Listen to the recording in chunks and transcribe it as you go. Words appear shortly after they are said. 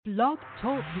Blog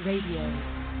Talk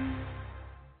Radio.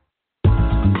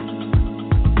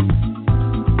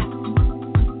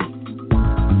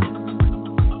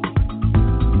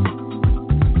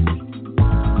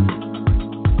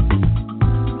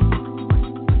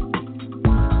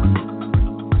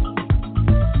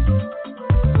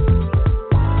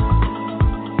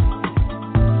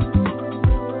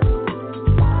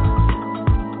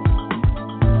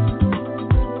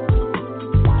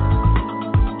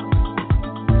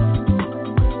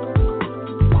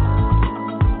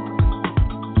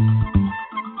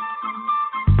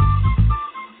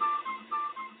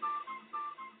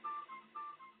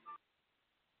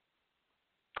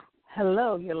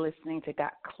 Hello, you're listening to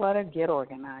Got Clutter, Get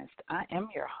Organized. I am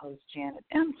your host, Janet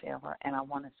M. Taylor, and I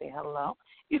want to say hello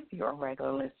if you're a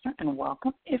regular listener, and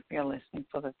welcome if you're listening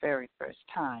for the very first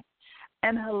time.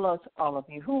 And hello to all of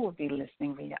you who will be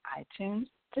listening via iTunes,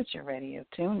 Stitcher Radio,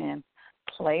 TuneIn,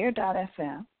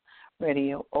 Player.fm,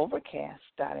 Radio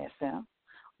Overcast.fm,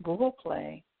 Google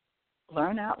Play,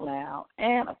 Learn Out Loud,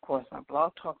 and, of course, my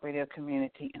Blog Talk Radio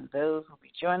community and those who will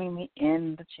be joining me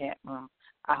in the chat room.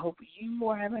 I hope you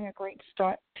are having a great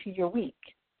start to your week.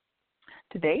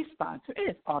 Today's sponsor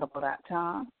is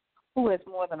Audible.com, who has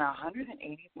more than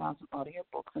 180,000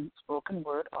 audiobooks and spoken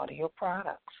word audio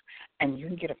products. And you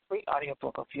can get a free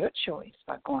audiobook of your choice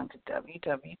by going to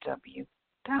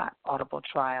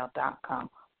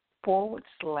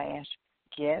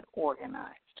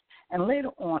www.audibletrial.com/getorganized. And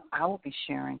later on, I will be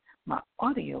sharing my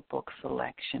audiobook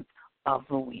selection of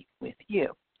the week with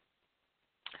you.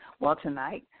 Well,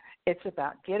 tonight, it's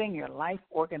about getting your life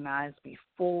organized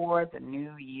before the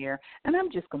new year, and I'm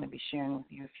just going to be sharing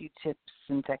with you a few tips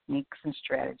and techniques and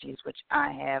strategies which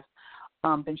I have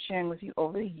been sharing with you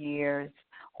over the years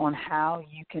on how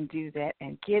you can do that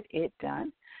and get it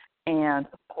done. And,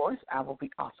 of course, I will be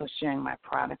also sharing my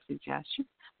product suggestion,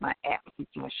 my app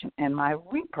suggestion, and my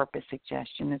repurpose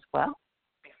suggestion as well.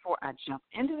 Before I jump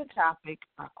into the topic,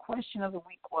 our question of the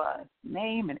week was,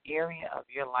 name an area of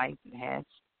your life that has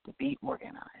to be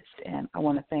organized. And I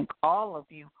want to thank all of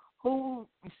you who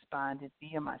responded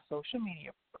via my social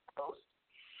media posts.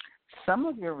 Some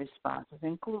of your responses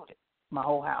included my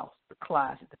whole house, the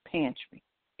closet, the pantry,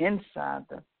 inside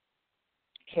the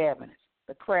cabinets,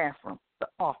 the craft room, the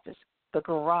office, the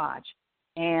garage,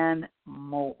 and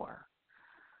more.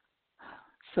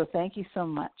 So thank you so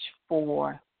much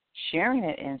for sharing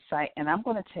that insight, and I'm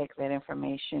going to take that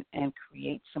information and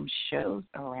create some shows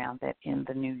around that in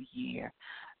the new year.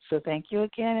 So thank you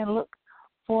again, and look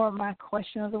for my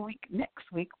question of the week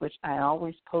next week, which I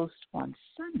always post on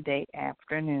Sunday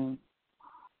afternoon.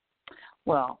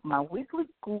 Well, my weekly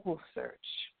Google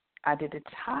search, I did a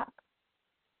top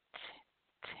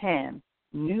 10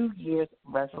 New Year's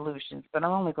resolutions, but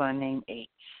I'm only going to name 8.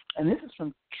 And this is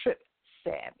from Trip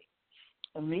Savvy.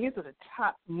 And these are the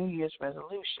top New Year's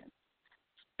resolutions.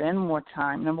 Spend more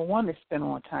time. Number 1 is spend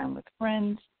more time with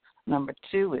friends. Number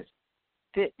 2 is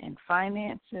fit in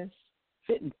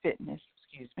fitness.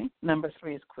 Number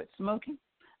 3 is quit smoking.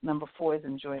 Number 4 is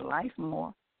enjoy life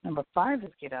more. Number 5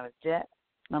 is get out of debt.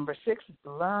 Number 6 is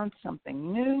learn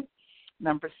something new.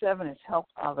 Number 7 is help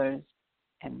others.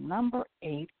 And number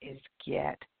 8 is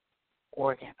get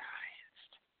organized.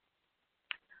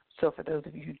 So for those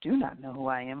of you who do not know who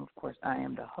I am, of course, I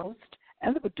am the host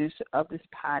and the producer of this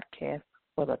podcast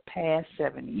for the past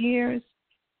 7 years.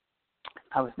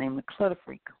 I was named the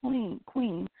Clutter-Free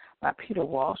Queen by Peter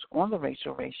Walsh on The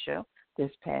Rachel Ray Show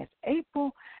this past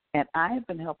April, and I have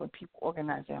been helping people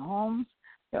organize their homes,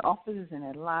 their offices, and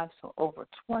their lives for over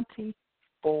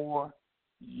 24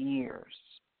 years.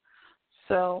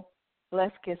 So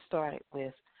let's get started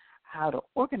with how to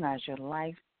organize your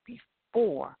life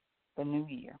before the new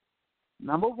year.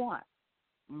 Number 1,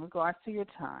 in regards to your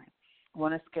time, you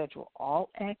want to schedule all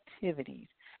activities,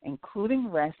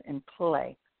 including rest and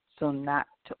play, so not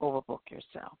to overbook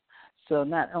yourself. So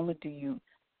not only do you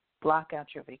block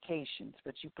out your vacations,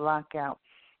 but you block out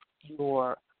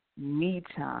your me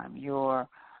time, your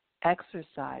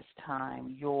exercise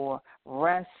time, your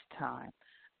rest time.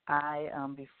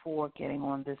 Before getting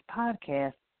on this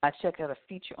podcast, I checked out a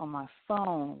feature on my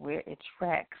phone where it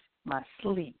tracks my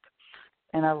sleep.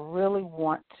 And I really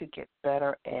want to get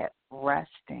better at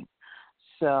resting.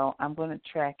 So I'm going to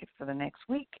track it for the next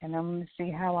week, and I'm going to see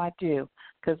how I do.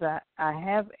 Because I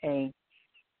have a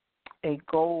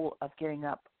goal of getting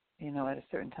up, at a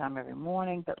certain time every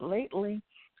morning. But lately,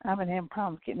 I've been having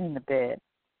problems getting into bed.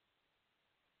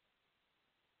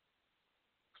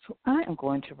 So I am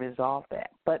going to resolve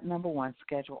that. But number 1,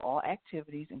 schedule all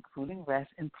activities, including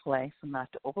rest and play, so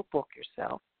not to overbook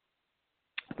yourself.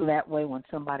 So that way, when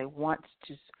somebody wants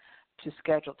to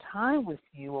schedule time with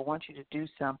you or want you to do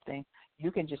something,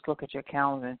 you can just look at your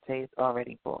calendar and say it's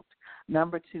already booked.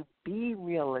 Number 2, be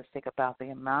realistic about the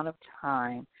amount of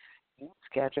time you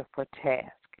schedule for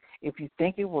tasks. If you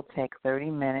think it will take 30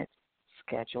 minutes,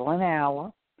 schedule an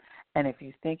hour. And if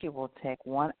you think it will take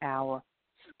 1 hour,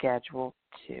 schedule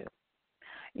 2.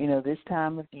 This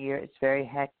time of year, it's very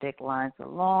hectic. Lines are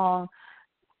long.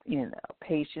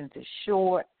 Patience is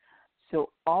short. So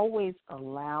always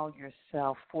allow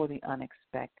yourself for the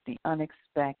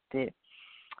unexpected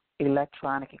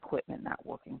electronic equipment not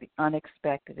working, the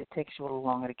unexpected, it takes you a little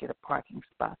longer to get a parking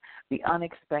spot, the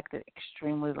unexpected,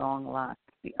 extremely long line,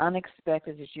 the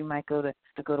unexpected is you might go to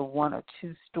 1 or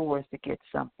 2 stores to get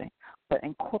something, but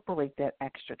incorporate that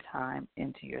extra time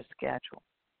into your schedule.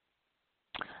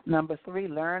 Number 3,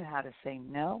 learn how to say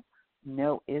no.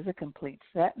 No is a complete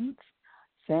sentence.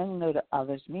 Saying no to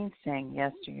others means saying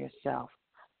yes to yourself.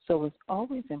 So it's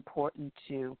always important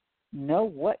to know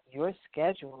what your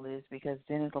schedule is, because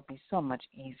then it'll be so much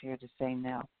easier to say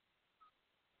no.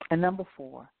 And number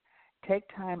 4, take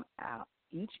time out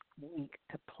each week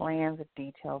to plan the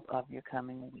details of your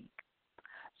coming week.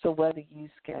 So whether you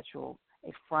schedule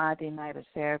a Friday night or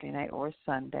Saturday night or a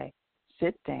Sunday,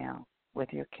 sit down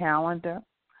with your calendar,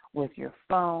 with your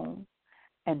phone,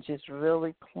 and just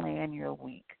really plan your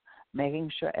week,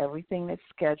 making sure everything that's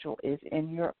scheduled is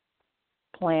in your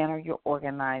planner, your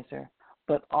organizer,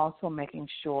 but also making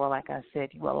sure, like I said,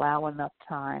 you allow enough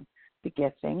time to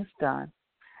get things done,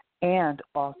 and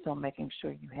also making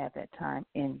sure you have that time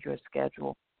in your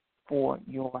schedule for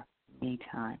your me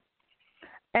time.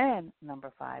 And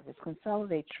number 5 is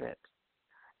consolidate trips.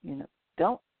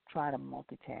 Don't try to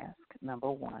multitask,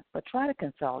 number 1, but try to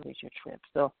consolidate your trips.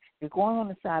 So if you're going on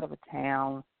the side of a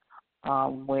town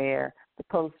where the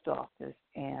post office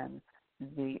and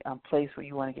the place where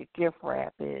you want to get gift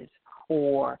wrap is,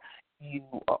 or you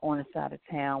are on the side of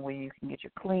town where you can get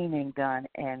your cleaning done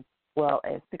and, well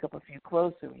as pick up a few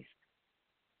groceries,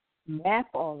 map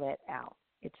all that out.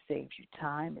 It saves you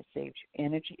time, it saves you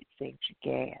energy, it saves you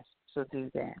gas. So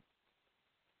do that.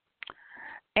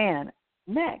 And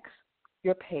next,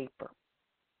 your paper.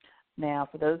 Now,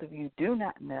 for those of you who do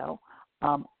not know,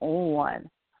 on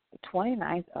the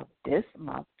 29th of this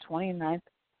month, 29th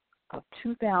of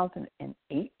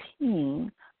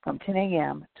 2018, from 10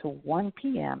 a.m. to 1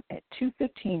 p.m. at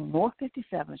 215 North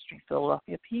 57th Street,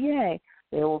 Philadelphia, PA,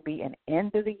 there will be an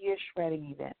end-of-the-year shredding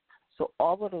event. So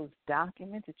all of those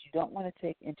documents that you don't want to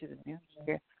take into the new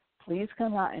year, please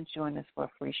come out and join us for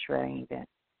a free shredding event.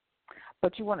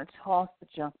 But you want to toss the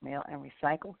junk mail and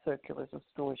recycle circulars of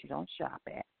stores you don't shop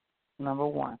at, number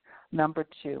 1. Number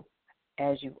 2,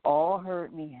 as you've all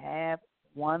heard me, have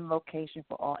one location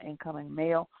for all incoming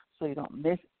mail so you don't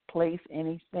misplace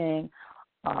anything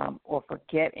or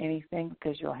forget anything,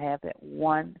 because you'll have that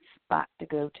one spot to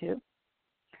go to.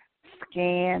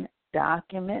 Scan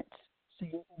documents so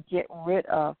you can get rid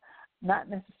of not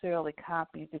necessarily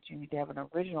copies that you need to have an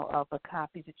original of, but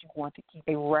copies that you want to keep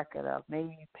a record of.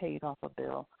 Maybe you paid off a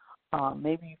bill.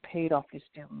 Maybe you paid off your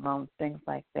student loan, things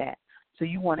like that. So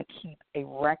you want to keep a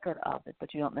record of it,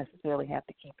 but you don't necessarily have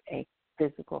to keep a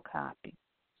physical copy.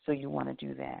 So you want to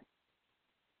do that.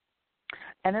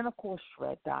 And then, of course,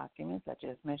 shred documents. I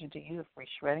just mentioned to you a free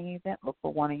shredding event. Look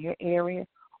for one in your area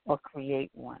or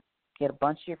create one. Get a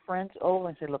bunch of your friends over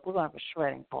and say, look, we're going to have a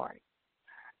shredding party.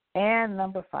 And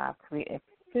number 5, create a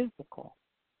physical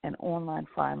and online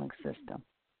filing system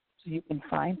so you can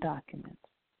find documents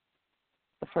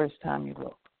the first time you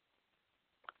look.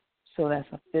 So that's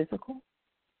a physical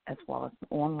as well as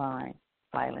an online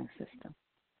filing system.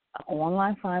 An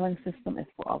online filing system is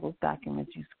for all those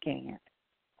documents you scanned.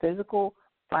 Physical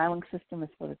filing system is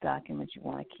for the documents you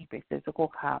want to keep a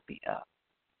physical copy of.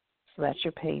 So that's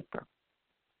your paper.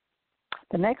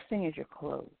 The next thing is your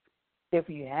clothes. If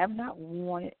you have not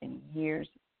worn it in years,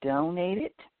 donate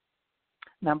it.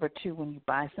 Number 2, when you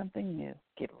buy something new,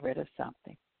 get rid of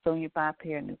something. So when you buy a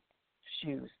pair of new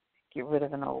shoes, get rid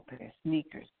of an old pair of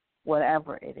sneakers,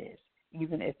 whatever it is.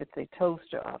 Even if it's a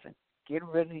toaster oven, get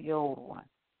rid of the old one.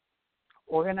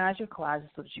 Organize your closet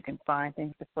so that you can find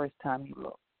things the first time you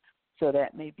look. So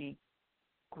that may be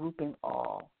grouping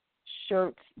all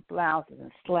shirts, blouses,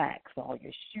 and slacks, all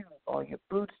your shoes, all your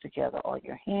boots together, all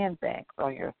your handbags,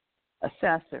 all your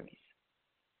accessories.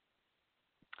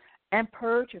 And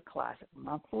purge your closet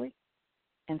monthly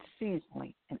and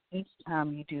seasonally, and each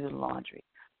time you do the laundry.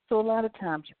 So a lot of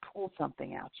times you pull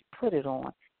something out, you put it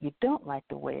on, you don't like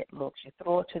the way it looks, you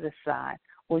throw it to the side.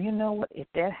 Well, you know what? If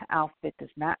that outfit does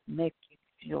not make you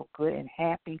feel good and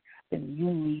happy, then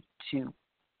you need to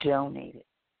donate it.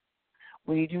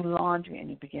 When you do laundry and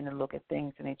you begin to look at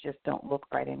things and they just don't look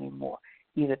right anymore,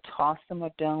 Either toss them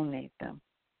or donate them.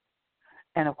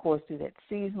 And, of course, do that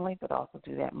seasonally, but also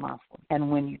do that monthly.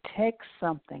 And when you take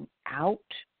something out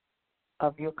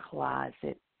of your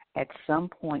closet, at some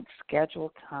point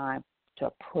schedule time to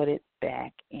put it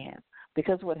back in.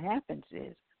 Because what happens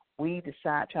is we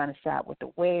trying to decide what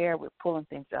to wear. We're pulling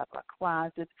things out of our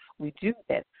closets. We do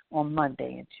that on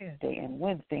Monday and Tuesday and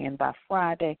Wednesday. And by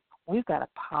Friday, we've got a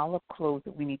pile of clothes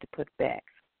that we need to put back.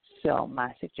 So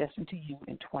my suggestion to you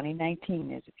in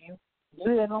 2019 is if you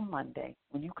do that on Monday,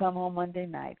 when you come home Monday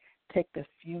night, take the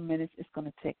few minutes it's going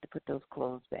to take to put those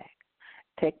clothes back.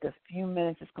 Take the few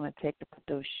minutes it's going to take to put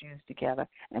those shoes together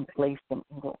and place them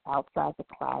either outside the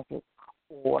closet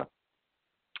or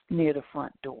near the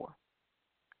front door.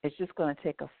 It's just going to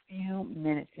take a few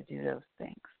minutes to do those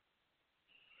things.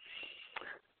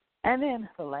 And then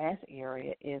the last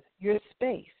area is your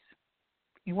space.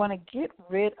 You want to get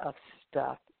rid of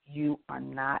stuff you are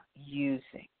not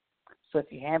using. So if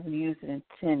you haven't used it in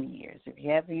 10 years, if you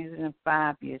haven't used it in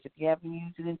 5 years, if you haven't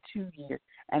used it in 2 years,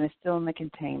 and it's still in the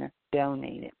container,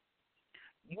 donate it.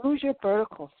 Use your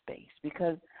vertical space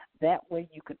because that way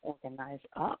you can organize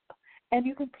up and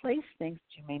you can place things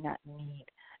that you may not need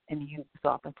and use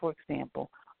often. For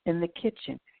example, in the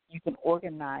kitchen, you can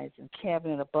organize in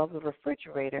cabinet above the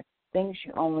refrigerator things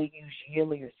you only use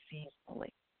yearly or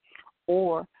seasonally.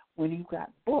 Or when you've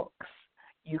got books,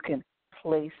 you can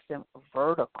place them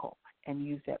vertical and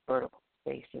use that vertical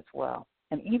space as well.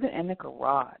 And even in the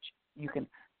garage, you can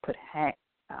put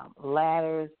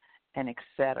ladders and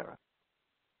etc.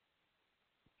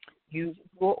 Use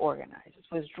drawer organizers.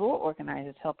 Because drawer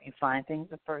organizers help you find things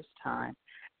the first time,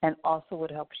 and also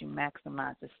it helps you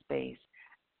maximize the space,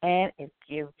 and it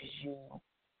gives you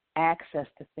access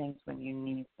to things when you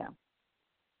need them.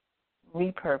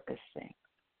 Repurposing.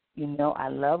 You know I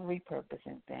love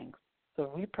repurposing things. So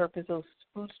repurpose those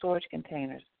food storage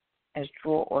containers as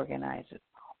drawer organizers,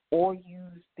 or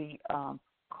use the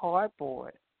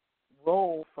cardboard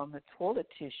roll from the toilet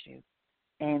tissue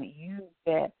and use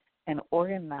that and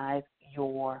organize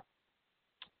your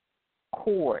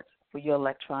cords for your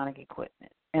electronic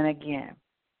equipment. And again,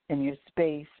 in your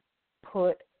space,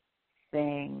 put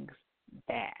things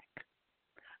back.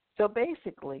 So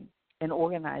basically, in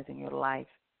organizing your life,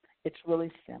 it's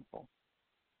really simple.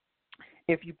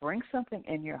 If you bring something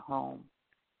in your home,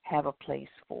 have a place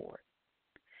for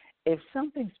it. If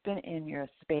something's been in your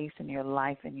space in your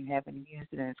life and you haven't used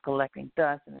it and it's collecting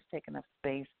dust and it's taking up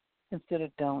space, consider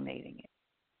donating it.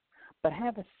 But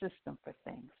have a system for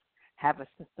things. Have a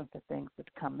system for things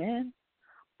that come in,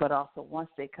 but also once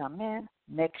they come in,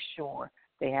 make sure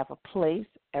they have a place,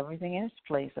 everything in its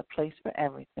place, a place for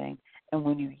everything. And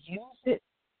when you use it,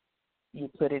 you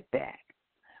put it back.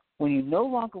 When you no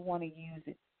longer want to use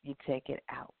it, you take it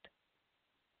out.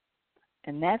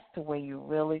 And that's the way you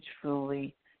really,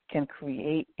 truly can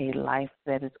create a life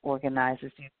that is organized.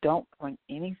 Is you don't bring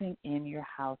anything in your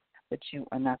house that you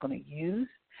are not going to use,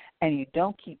 and you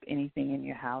don't keep anything in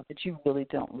your house that you really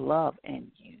don't love and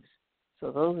use.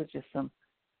 So those are just some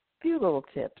few little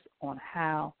tips on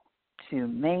how to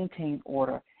maintain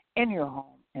order in your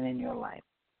home and in your life.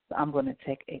 So I'm going to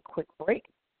take a quick break,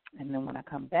 and then when I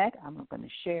come back, I'm going to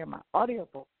share my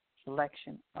audiobook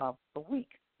selection of the week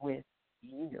with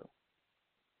you.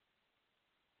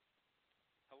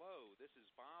 Hello, this is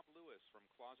Bob Lewis from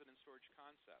Closet and Storage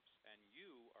Concepts, and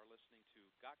you are listening to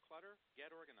Got Clutter?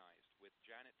 Get Organized with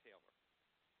Janet Taylor.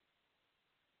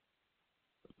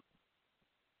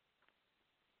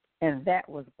 And that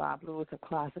was Bob Lewis of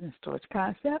Closet and Storage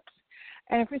Concepts.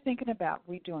 And if you're thinking about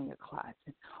redoing a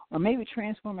closet, or maybe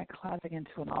transforming a closet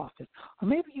into an office, or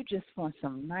maybe you just want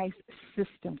some nice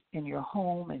systems in your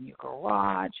home, in your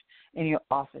garage, in your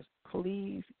office,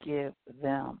 please give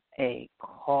them a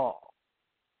call.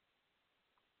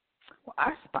 Well,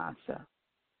 our sponsor,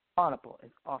 Audible,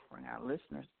 is offering our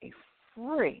listeners a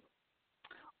free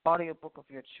audiobook of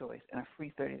your choice and a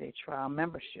free 30-day trial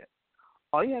membership.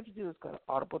 All you have to do is go to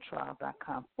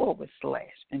audibletrial.com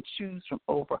 / and choose from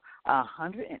over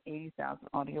 180,000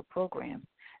 audio programs.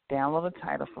 Download a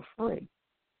title for free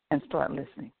and start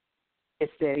listening.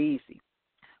 It's that easy.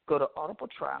 Go to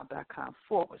audibletrial.com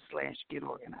 / get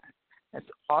organized. That's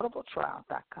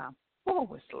audibletrial.com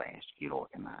 / get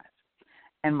organized.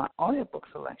 And my audiobook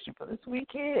selection for this week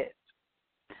is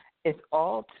It's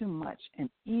All Too Much, an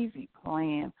Easy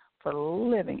Plan for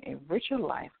Living a Richer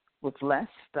Life with Less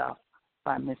Stuff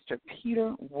by Mr.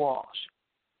 Peter Walsh.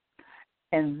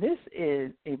 And this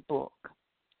is a book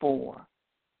for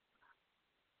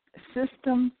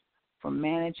systems for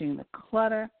managing the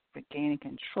clutter, for gaining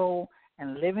control,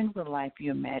 and living the life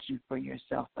you imagine for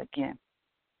yourself. Again,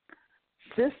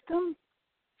 systems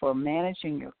for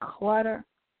managing your clutter,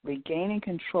 regaining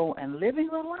control, and living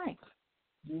the life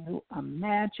you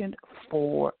imagined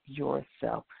for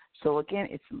yourself. So again,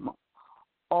 it's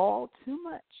all too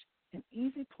much an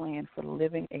easy plan for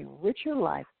living a richer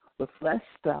life with less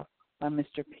stuff by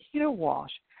Mr. Peter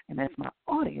Walsh, and that's my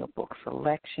audiobook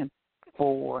selection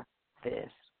for this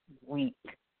week.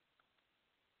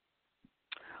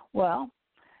 Well,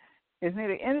 it's near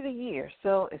the end of the year,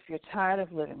 so if you're tired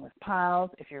of living with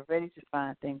piles, if you're ready to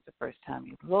find things the first time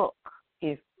you look,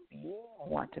 if you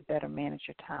want to better manage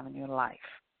your time in your life,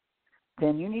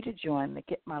 then you need to join the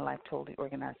Get My Life Totally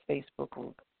Organized Facebook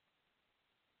group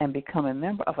and become a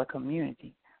member of a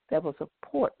community that will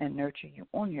support and nurture you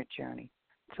on your journey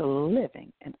to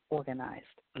living an organized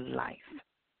life.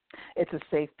 It's a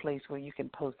safe place where you can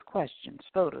post questions,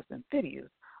 photos, and videos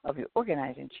of your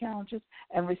organizing challenges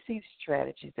and receive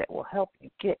strategies that will help you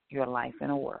get your life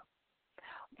in order.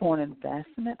 For an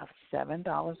investment of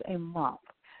 $7 a month,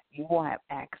 you will have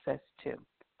access to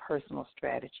personal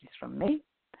strategies from me,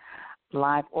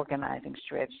 live organizing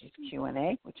strategies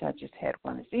Q&A, which I just had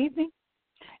one this evening.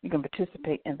 You can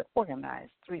participate in the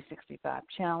Organized 365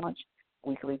 Challenge,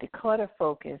 weekly declutter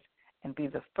focus, and be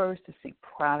the first to see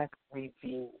product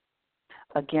reviews.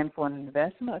 Again, for an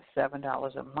investment of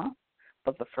 $7 a month,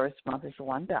 but the first month is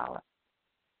 $1.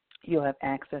 You'll have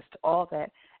access to all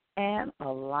that and a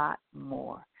lot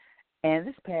more. And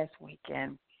this past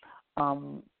weekend,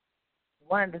 one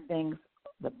of the things,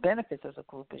 the benefits of the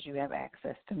group is you have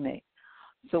access to me.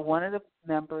 So one of the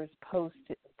members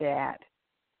posted that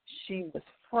she was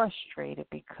frustrated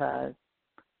because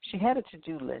she had a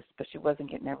to-do list, but she wasn't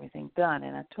getting everything done.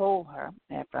 And I told her,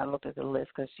 after I looked at the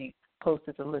list, because she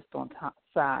posted the list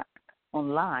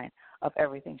online of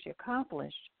everything she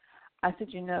accomplished, I said,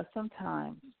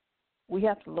 sometimes we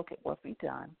have to look at what we've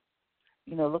done.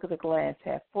 Look at the glass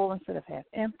half full instead of half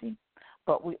empty,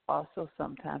 but we also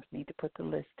sometimes need to put the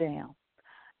list down.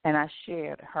 And I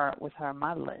shared with her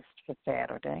my list for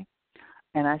Saturday,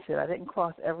 and I said I didn't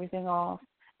cross everything off,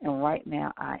 and right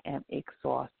now I am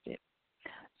exhausted.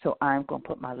 So I'm going to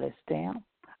put my list down.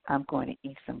 I'm going to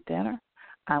eat some dinner.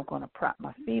 I'm going to prop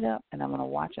my feet up, and I'm going to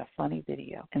watch a funny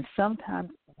video. And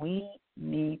sometimes we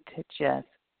need to just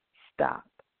stop.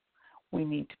 We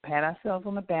need to pat ourselves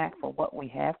on the back for what we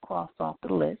have crossed off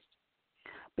the list,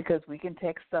 because we can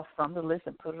take stuff from the list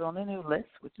and put it on a new list,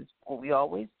 which is what we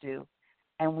always do,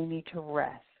 and we need to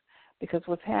rest. Because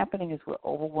what's happening is we're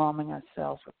overwhelming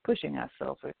ourselves, we're pushing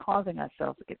ourselves, we're causing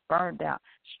ourselves to get burned out,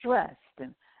 stressed,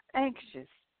 and anxious,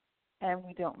 and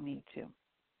we don't need to.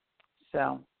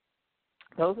 So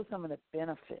those are some of the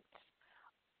benefits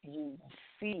you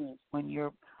see when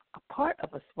you're a part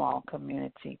of a small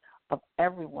community of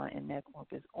everyone in that group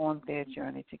is on their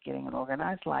journey to getting an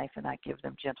organized life, and I give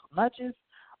them gentle nudges,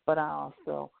 but I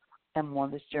also am on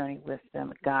this journey with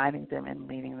them, guiding them and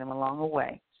leading them along the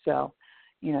way. So,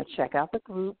 check out the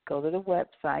group, go to the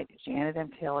website,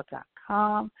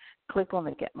 janetmtaylor.com, click on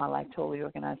the Get My Life Totally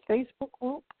Organized Facebook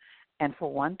group, and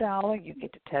for $1, you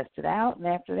get to test it out, and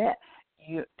after that,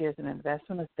 there's an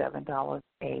investment of $7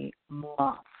 a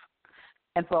month.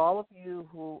 And for all of you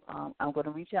who I'm going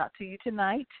to reach out to you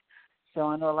tonight, so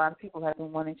I know a lot of people have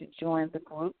been wanting to join the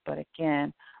group, but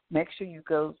again, make sure you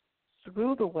go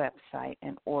through the website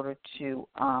in order to,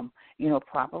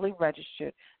 properly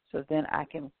register, so then I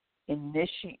can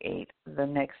initiate the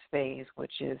next phase,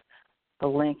 which is the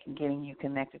link and getting you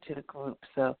connected to the group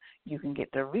so you can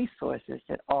get the resources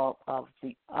that all of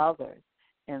the others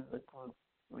in the group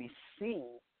receive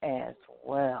as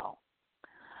well.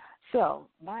 So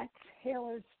my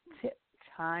Taylor's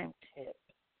time tip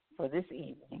for this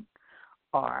evening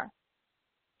are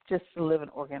just to live an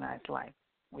organized life.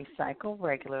 Recycle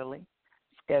regularly.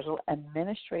 Schedule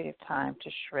administrative time to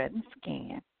shred and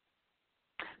scan.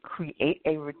 Create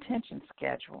a retention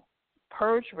schedule.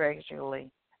 Purge regularly,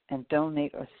 and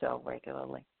donate or sell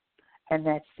regularly. And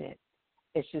that's it.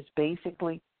 It's just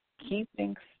basically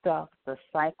keeping stuff, the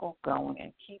cycle going,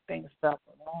 and keeping stuff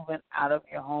moving out of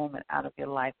your home and out of your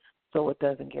life so it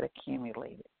doesn't get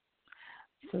accumulated.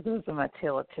 So those are my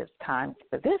Taylor Tips times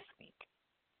for this week.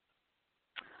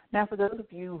 Now, for those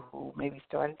of you who maybe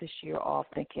started this year off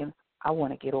thinking, I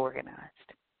want to get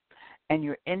organized, and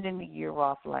you're ending the year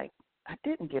off like, I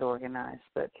didn't get organized,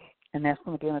 and that's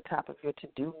going to be on the top of your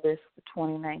to-do list for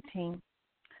 2019,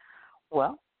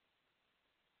 well,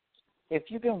 if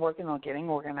you've been working on getting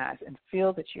organized and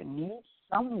feel that you need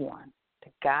someone to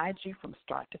guide you from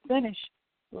start to finish,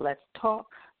 let's talk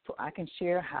so I can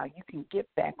share how you can get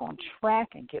back on track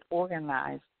and get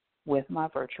organized with my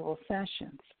virtual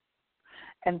sessions.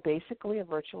 And basically a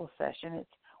virtual session is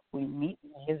we meet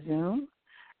via Zoom,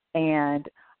 and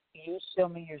You show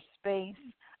me your space,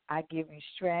 I give you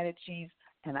strategies,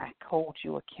 and I hold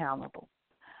you accountable.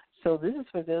 So this is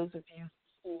for those of you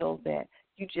who feel that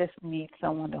you just need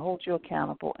someone to hold you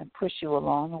accountable and push you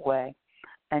along the way,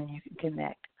 and you can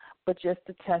connect. But just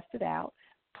to test it out,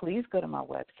 please go to my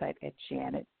website at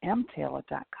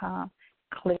janetmtaylor.com,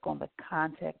 click on the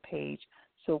contact page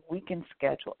so we can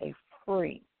schedule a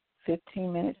free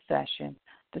 15-minute session,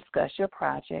 discuss your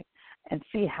project, and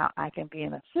see how I can be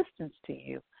an assistance to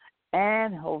you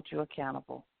and hold you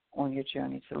accountable on your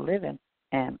journey to living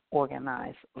an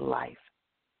organized life.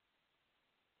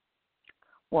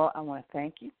 Well, I want to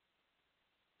thank you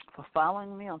for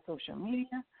following me on social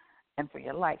media and for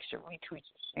your likes, your retweets,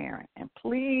 your sharing. And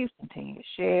please continue to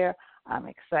share. I'm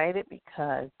excited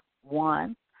because,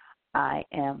 one, I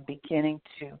am beginning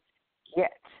to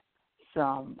get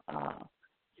some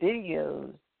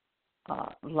videos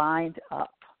lined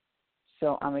up.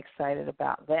 So I'm excited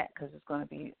about that because it's going to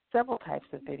be several types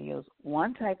of videos.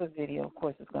 One type of video, of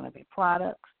course, is going to be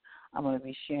products. I'm going to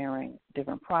be sharing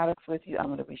different products with you. I'm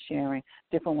going to be sharing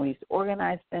different ways to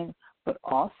organize things, but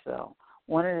also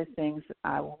one of the things that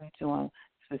I will be doing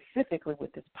specifically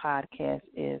with this podcast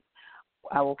is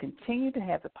I will continue to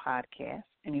have the podcast,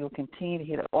 and you'll continue to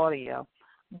hear the audio,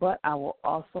 but I will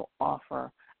also offer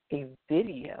a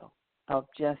video of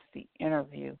just the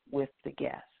interview with the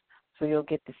guests. So you'll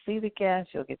get to see the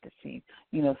guests. You'll get to see,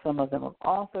 some of them are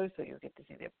authors, so you'll get to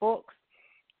see their books.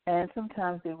 And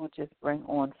sometimes they will just bring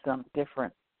on some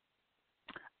different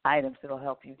items that will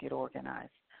help you get organized.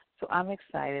 So I'm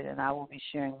excited, and I will be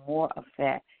sharing more of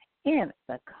that in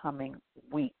the coming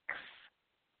weeks.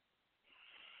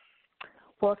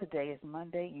 Well, today is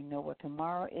Monday. You know what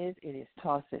tomorrow is. It is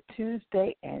Toss It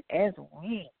Tuesday. And as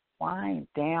we wind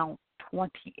down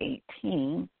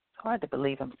 2018, it's hard to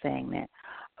believe I'm saying that,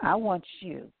 I want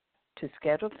you to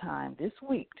schedule time this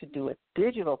week to do a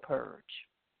digital purge.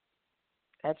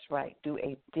 That's right, do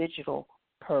a digital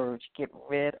purge. Get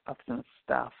rid of some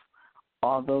stuff.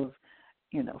 All those,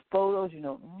 photos you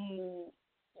don't need.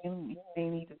 You may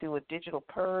need to do a digital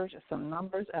purge of some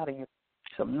numbers out of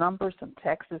some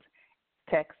texts,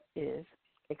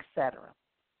 etc.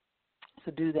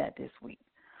 So do that this week.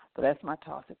 So that's my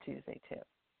Toss It Tuesday tip.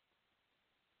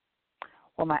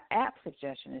 Well, my app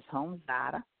suggestion is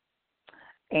HomeZada.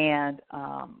 And,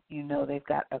 they've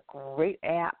got a great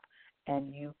app.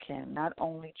 And you can not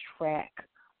only track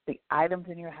the items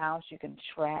in your house, you can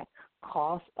track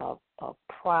costs of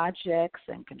projects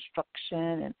and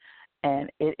construction,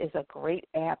 and it is a great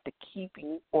app to keep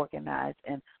you organized.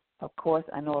 And, of course,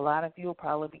 I know a lot of you will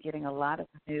probably be getting a lot of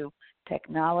new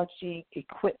technology,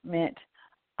 equipment,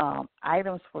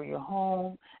 items for your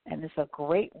home, and it's a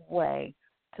great way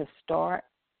to start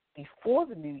before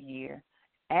the new year,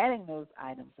 adding those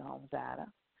items to HomeZada,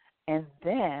 and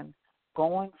then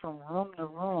going from room to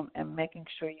room and making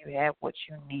sure you have what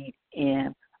you need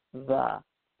in the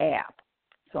app.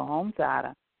 So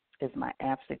HomeZada is my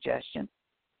app suggestion.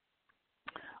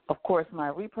 Of course, my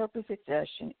repurpose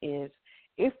suggestion is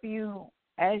if you,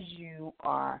 as you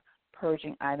are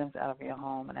purging items out of your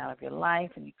home and out of your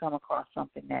life, and you come across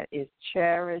something that is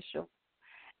cherished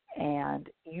and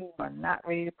you are not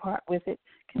ready to part with it,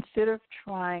 consider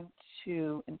trying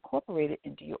to incorporate it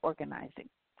into your organizing.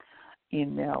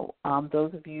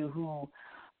 Those of you who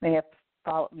may have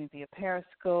followed me via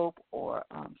Periscope or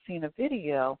seen a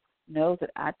video know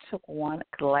that I took one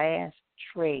glass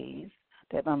trays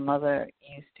that my mother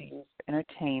used to use for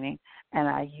entertaining, and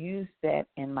I used that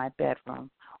in my bedroom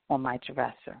on my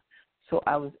dresser. So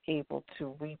I was able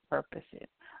to repurpose it.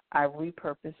 I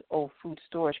repurposed old food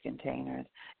storage containers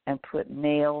and put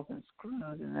nails and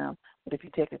screws in them. But if you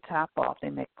take the top off, they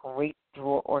make great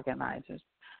drawer organizers.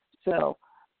 So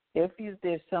if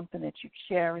there's something that you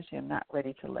cherish and not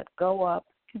ready to let go of,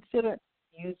 consider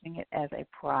using it as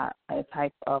a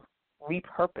type of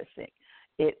repurposing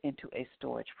it into a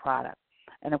storage product.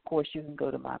 And, of course, you can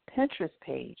go to my Pinterest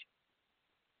page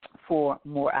for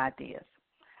more ideas.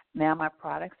 Now, my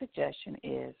product suggestion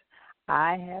is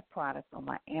I have products on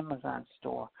my Amazon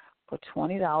store for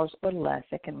 $20 or less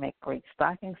that can make great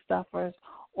stocking stuffers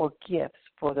or gifts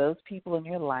for those people in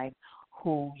your life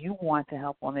who you want to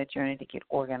help on their journey to get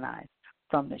organized,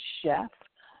 from the chef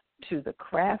to the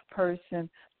craft person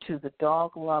to the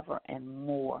dog lover and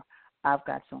more. I've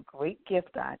got some great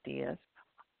gift ideas.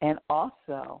 And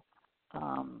also,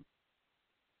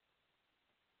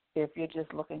 if you're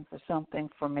just looking for something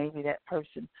for maybe that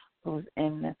person who's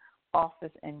in the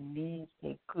office and needs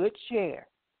a good chair,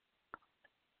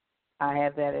 I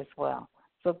have that as well.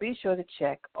 So be sure to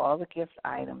check all the gift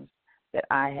items that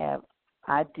I have,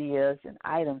 ideas and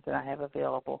items that I have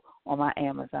available on my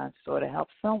Amazon store to help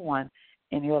someone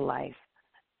in your life.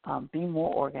 Be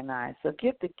more organized. So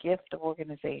give the gift of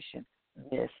organization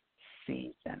this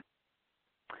season.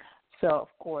 So, of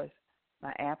course,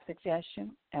 my app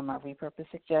suggestion and my repurpose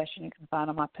suggestion you can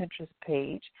find on my Pinterest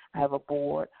page. I have a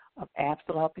board of apps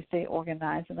that will help you stay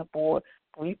organized and a board,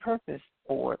 repurpose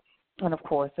board. And, of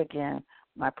course, again,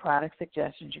 my product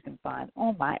suggestions you can find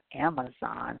on my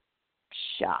Amazon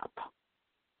shop.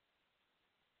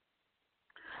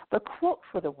 The quote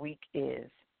for the week is,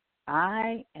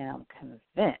 I am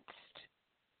convinced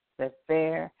that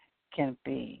there can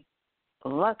be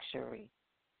luxury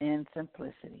in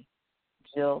simplicity.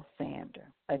 Jill Sander.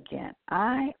 Again,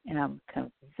 I am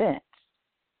convinced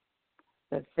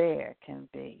that there can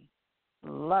be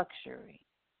luxury.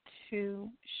 2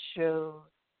 shows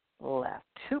left,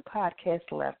 2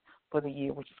 podcasts left for the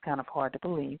year, which is kind of hard to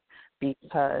believe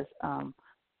because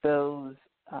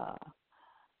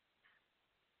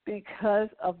because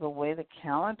of the way the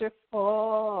calendar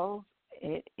falls,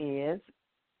 it is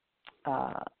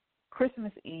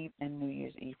Christmas Eve and New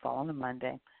Year's Eve fall on a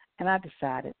Monday, and I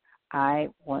decided I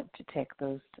want to take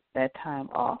that time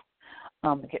off,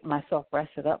 get myself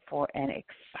rested up for an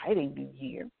exciting new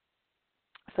year.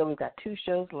 So we've got 2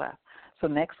 shows left. So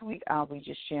next week I'll be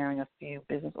just sharing a few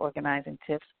business organizing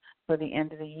tips for the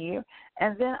end of the year,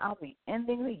 and then I'll be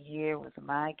ending the year with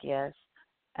my guest,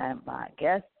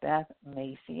 Beth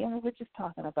Macy, and we're just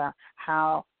talking about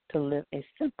how to live a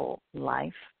simple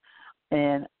life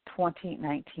in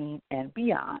 2019 and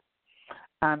beyond.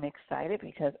 I'm excited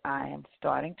because I am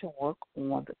starting to work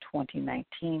on the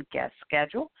 2019 guest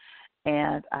schedule,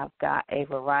 and I've got a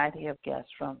variety of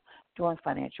guests from doing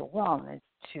financial wellness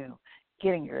to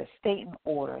getting your estate in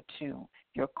order to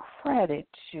your credit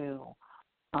to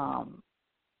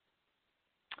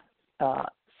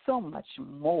so much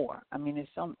more. I mean, there's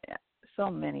so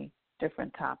many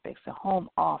different topics. The home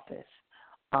office,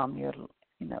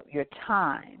 your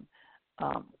time,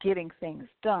 getting things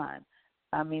done.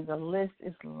 I mean, the list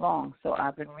is long. So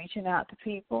I've been reaching out to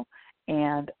people,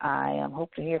 and I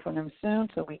hope to hear from them soon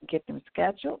so we can get them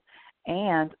scheduled.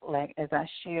 And like as I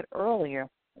shared earlier,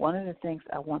 one of the things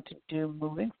I want to do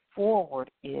moving forward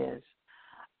is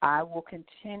I will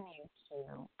continue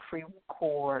to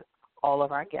pre-record all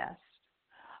of our guests,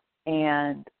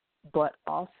 but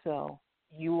also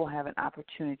you will have an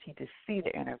opportunity to see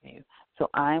the interview. So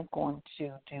I'm going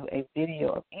to do a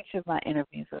video of each of my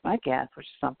interviews with my guests, which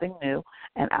is something new,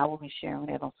 and I will be sharing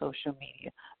it on social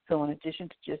media. So in addition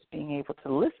to just being able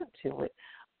to listen to it,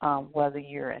 whether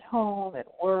you're at home, at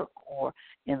work, or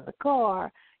in the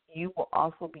car, you will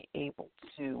also be able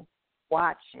to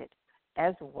watch it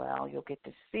as well. You'll get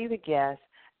to see the guests,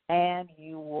 and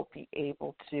you will be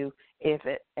able to,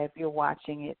 if you're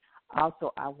watching it,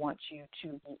 also I want you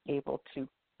to be able to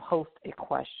post a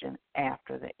question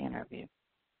after the interview.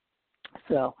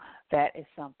 So that is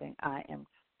something I am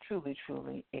truly,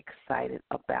 truly excited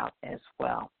about as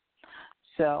well.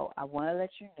 So I want to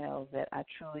let you know that I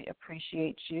truly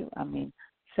appreciate you. I mean,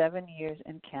 7 years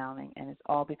and counting, and it's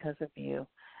all because of you.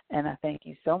 And I thank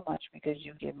you so much because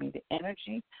you give me the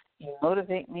energy, you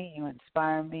motivate me, you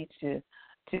inspire me to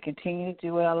continue to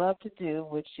do what I love to do,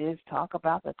 which is talk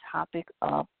about the topic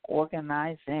of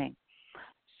organizing.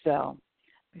 So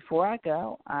before I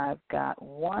go, I've got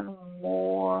one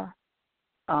more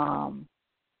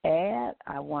ad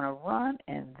I want to run,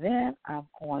 and then I'm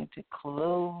going to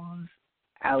close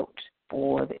out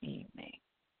for the evening.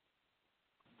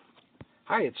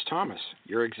 Hi, it's Thomas,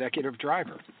 your executive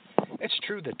driver. It's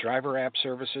true that driver app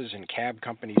services and cab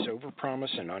companies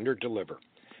overpromise and underdeliver.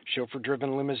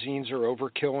 Chauffeur-driven limousines are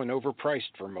overkill and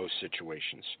overpriced for most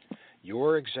situations.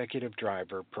 Your executive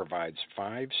driver provides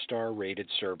 5-star rated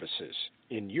services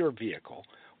in your vehicle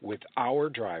with our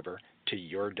driver to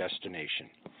your destination.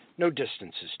 No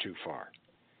distance is too far.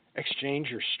 Exchange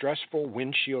your stressful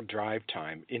windshield drive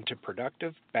time into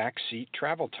productive backseat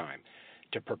travel time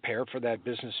to prepare for that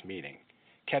business meeting.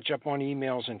 Catch up on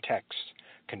emails and texts,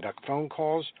 conduct phone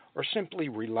calls, or simply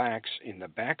relax in the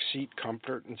backseat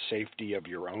comfort and safety of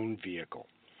your own vehicle.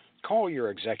 Call your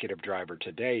executive driver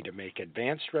today to make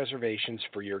advanced reservations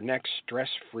for your next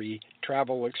stress-free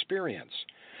travel experience.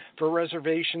 For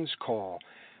reservations, call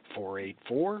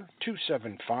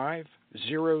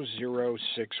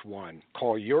 484-275-0061.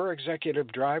 Call your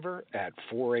executive driver at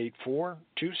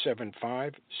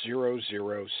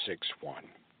 484-275-0061.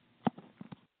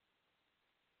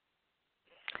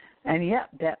 And, yep,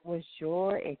 that was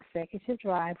your executive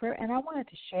driver. And I wanted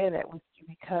to share that with you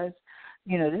because,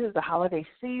 you know, this is the holiday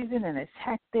season and it's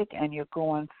hectic and you're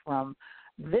going from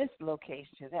this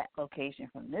location to that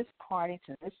location, from this party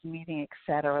to this meeting, et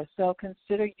cetera. So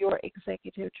consider your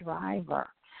executive driver.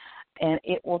 And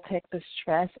it will take the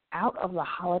stress out of the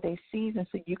holiday season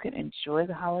so you can enjoy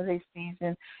the holiday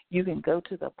season. You can go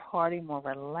to the party more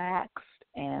relaxed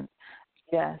and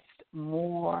just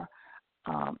more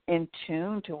in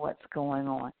tune to what's going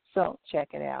on. So check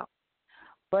it out.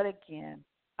 But again,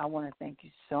 I want to thank you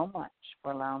so much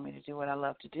for allowing me to do what I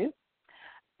love to do.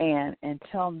 And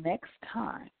until next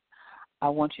time, I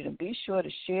want you to be sure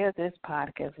to share this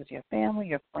podcast with your family,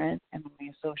 your friends, and on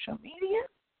your social media.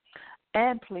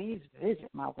 And please visit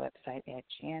my website at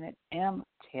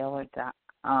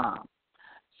janetmtaylor.com.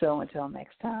 So until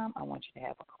next time, I want you to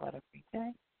have a clutter-free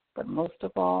day, but most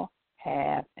of all,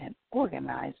 have an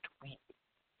organized week.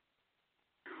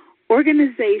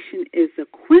 Organization is a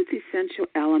quintessential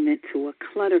element to a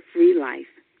clutter-free life.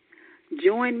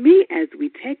 Join me as we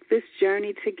take this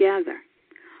journey together.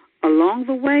 Along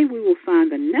the way, we will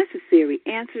find the necessary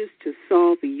answers to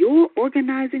solve your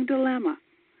organizing dilemma.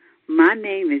 My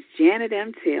name is Janet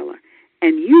M. Taylor,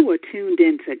 and you are tuned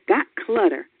in to Got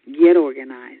Clutter, Get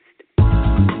Organized.